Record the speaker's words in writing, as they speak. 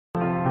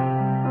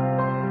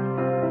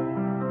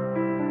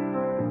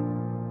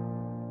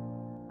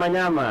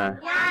Nyama.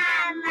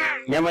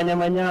 Nyama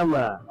nyama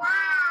nyama.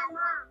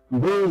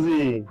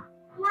 Mbuzi.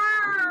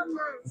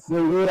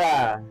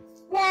 Sungura.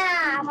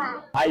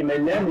 Hi, my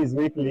name is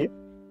Wycliffe,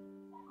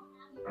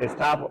 the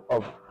staff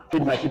of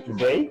Feed My Sheep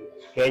Today,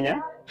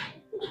 Kenya.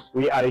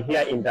 We are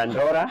here in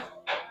Dandora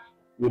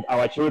with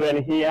our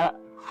children here.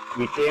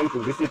 We came to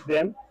visit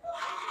them,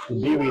 to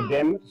be with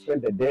them, to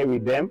spend the day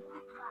with them,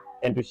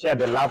 and to share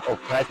the love of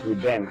Christ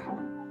with them.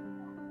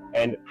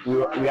 And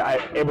we are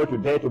able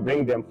today to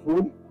bring them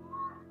food,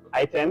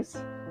 items,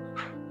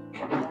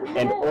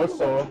 and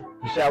also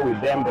to share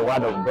with them the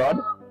Word of God.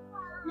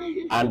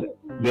 And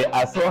they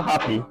are so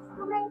happy.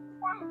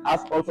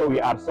 Us also, we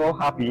are so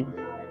happy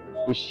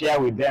to share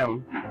with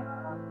them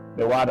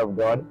the Word of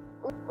God.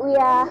 We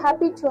are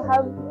happy to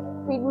have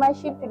Feed My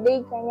Sheep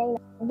Today, Kenya.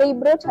 They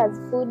brought us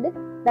food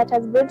that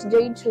has brought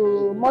joy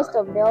to most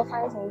of the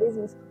orphans in this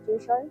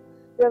institution.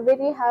 We are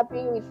very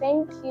happy. We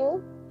thank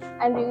you,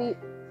 and we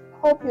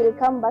hope you will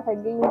come back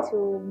again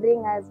to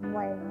bring us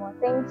more and more.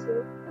 Thank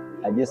you.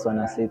 I just want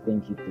to say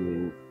thank you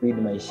to Feed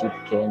My Sheep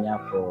Kenya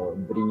for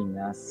bringing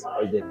us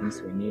all the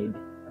things we need,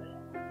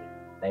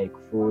 like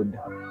food,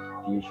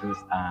 tissues,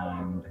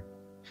 and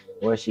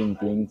washing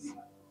things.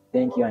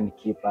 Thank you, and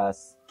keep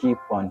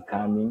on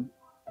coming,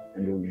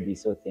 and we will be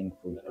so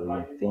thankful to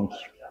you. Thank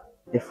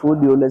you. The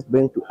food you always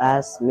bring to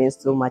us means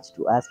so much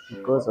to us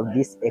because of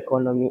this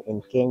economy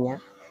in Kenya.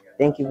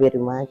 Thank you very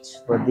much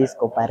for this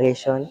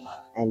cooperation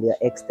and your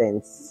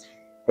extents.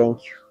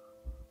 Thank you.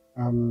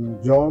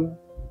 I'm John.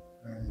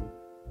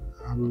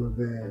 I'm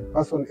the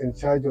person in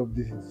charge of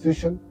this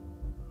institution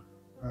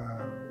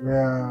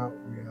where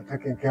we are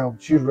taking care of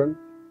children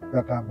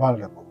that are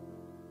vulnerable.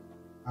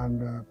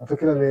 And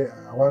particularly,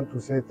 I want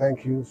to say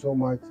thank you so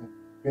much,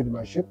 Feed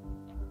My Sheep,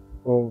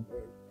 for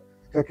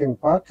taking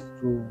part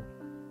to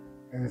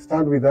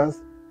stand with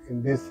us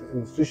in this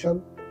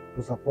institution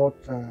to support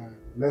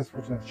less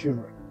fortunate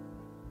children.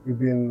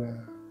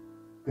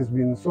 It's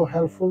been so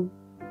helpful,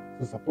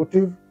 so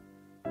supportive,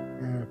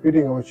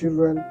 feeding our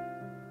children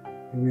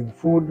with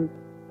food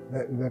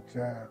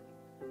that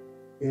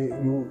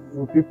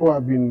you people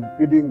have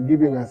been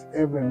giving us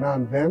every now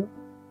and then.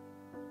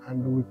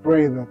 And we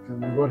pray that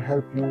may God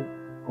help you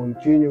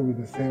continue with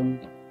the same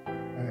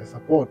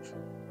support,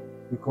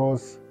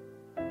 because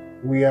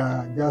we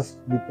are just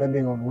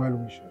depending on well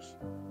wishers.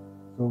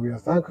 So we are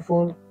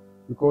thankful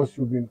because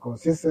you've been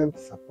consistent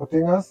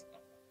supporting us.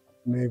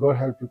 May God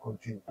help you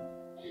continue.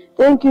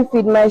 Thank you,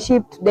 Feed My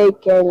Sheep Today,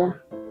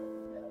 Kenya.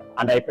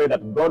 And I pray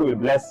that God will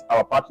bless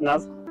our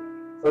partners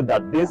so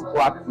that this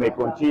work may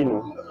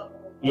continue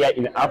here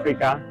in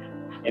Africa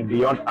and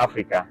beyond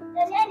Africa.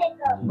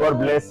 God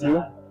bless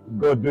you.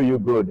 God do you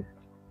good.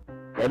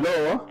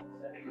 Hello?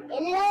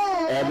 Hello.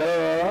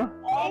 Hello?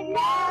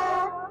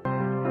 Hello.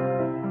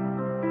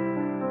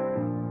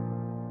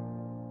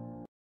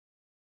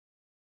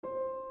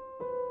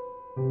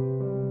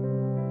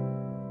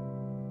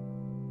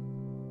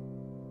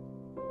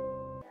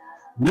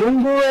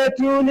 Mungu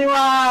wetu ni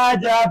wa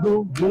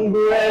ajabu, Mungu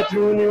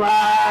wetu ni wa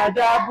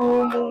ajabu,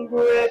 Mungu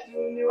wetu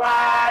ni wa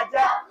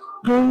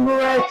ajabu, Mungu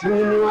wetu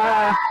ni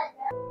wa.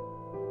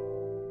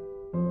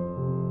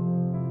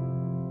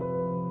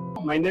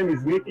 My name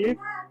is Wycliffe.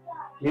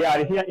 We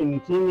are here in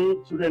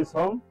ENDTIME Children's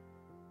Home,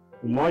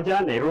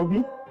 Umoja,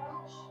 Nairobi.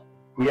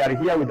 We are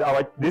here with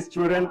these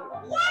children.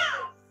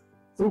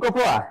 Suko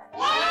poa?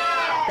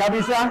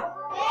 Kabisa?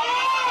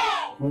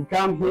 We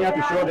come here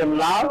to show them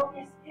love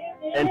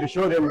and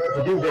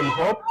to give them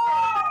hope.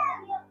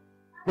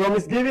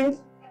 Promise giving?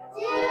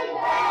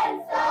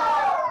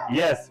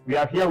 Yes, we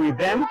are here with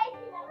them.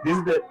 This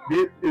is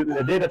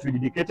the day that we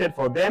dedicated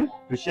for them,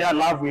 to share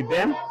love with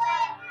them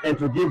and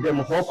to give them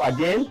hope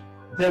again,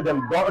 tell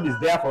them God is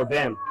there for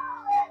them.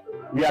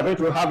 We are going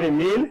to have a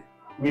meal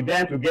with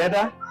them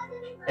together,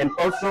 and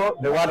also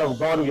the Word of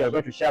God we are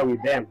going to share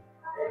with them.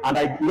 And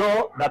I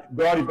know that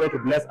God is going to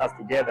bless us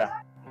together.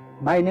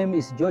 My name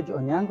is George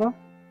Onyango.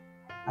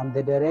 I'm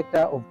the director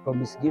of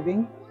Promise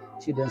Giving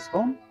Children's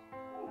Home.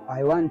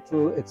 I want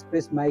to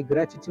express my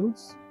gratitude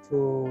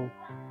to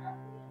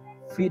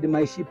Feed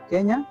My Sheep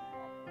Kenya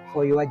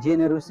for your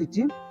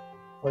generosity,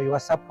 for your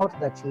support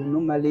that you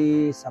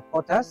normally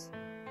support us.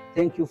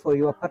 Thank you for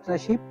your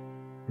partnership.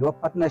 Your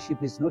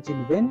partnership is not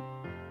in vain.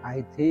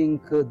 I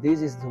think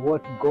this is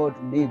what God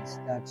needs,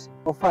 that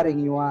offering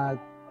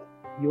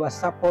your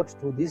support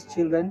to these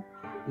children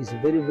is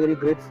very, very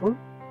grateful.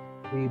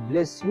 We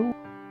bless you.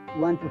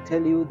 We want to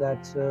tell you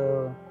that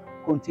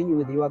continue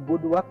with your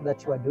good work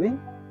that you are doing.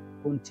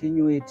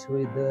 Continue it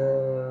with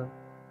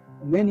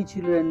many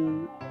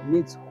children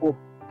needs hope,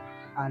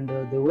 and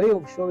the way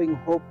of showing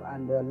hope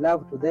and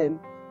love to them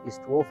is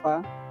to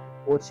offer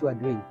what you are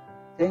doing.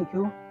 Thank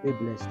you. Be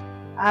blessed.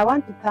 I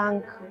want to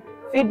thank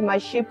Feed My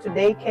Sheep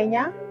Today,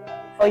 Kenya,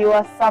 for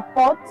your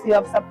support. You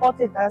have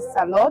supported us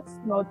a lot,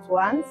 not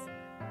once.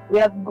 We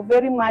are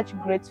very much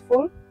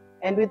grateful,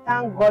 and we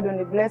thank God and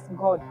we bless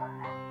God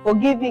for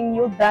giving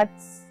you that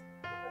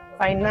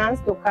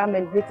finance to come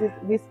and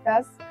visit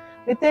us.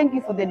 We thank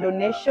you for the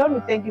donation.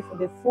 We thank you for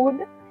the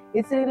food.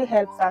 It really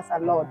helps us a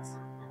lot.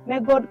 May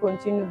God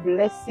continue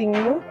blessing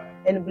you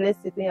and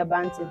blessing you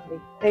abundantly.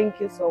 Thank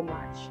you so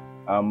much.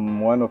 I'm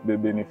one of the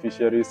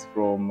beneficiaries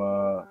from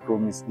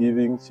Promise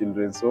Giving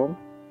Children's Home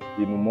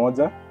in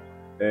Umoja.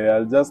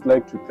 I'd just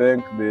like to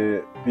thank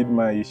the Feed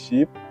My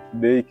Sheep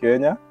Today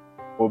Kenya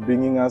for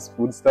bringing us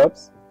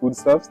foodstuffs.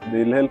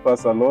 They'll help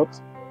us a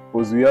lot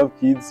because we have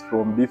kids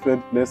from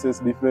different places,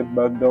 different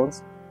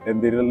backgrounds,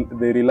 and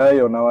they rely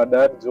on our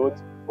dad, George,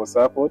 for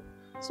support.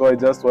 So I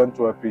just want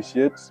to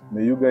appreciate.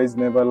 May you guys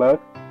never lack,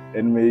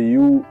 and may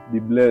you be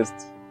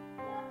blessed.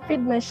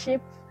 Feed My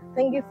Sheep,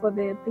 thank you for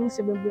the things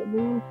you've been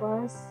bringing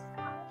for us.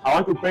 I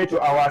want to pray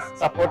to our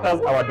supporters,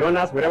 our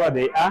donors, wherever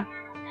they are.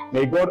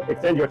 May God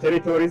extend your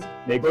territories.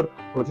 May God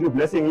continue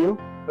blessing you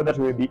so that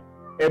we will be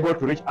able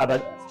to reach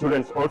other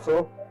students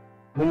also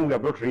whom we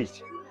have not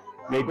reached.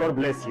 May God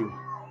bless you.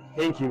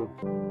 Thank you.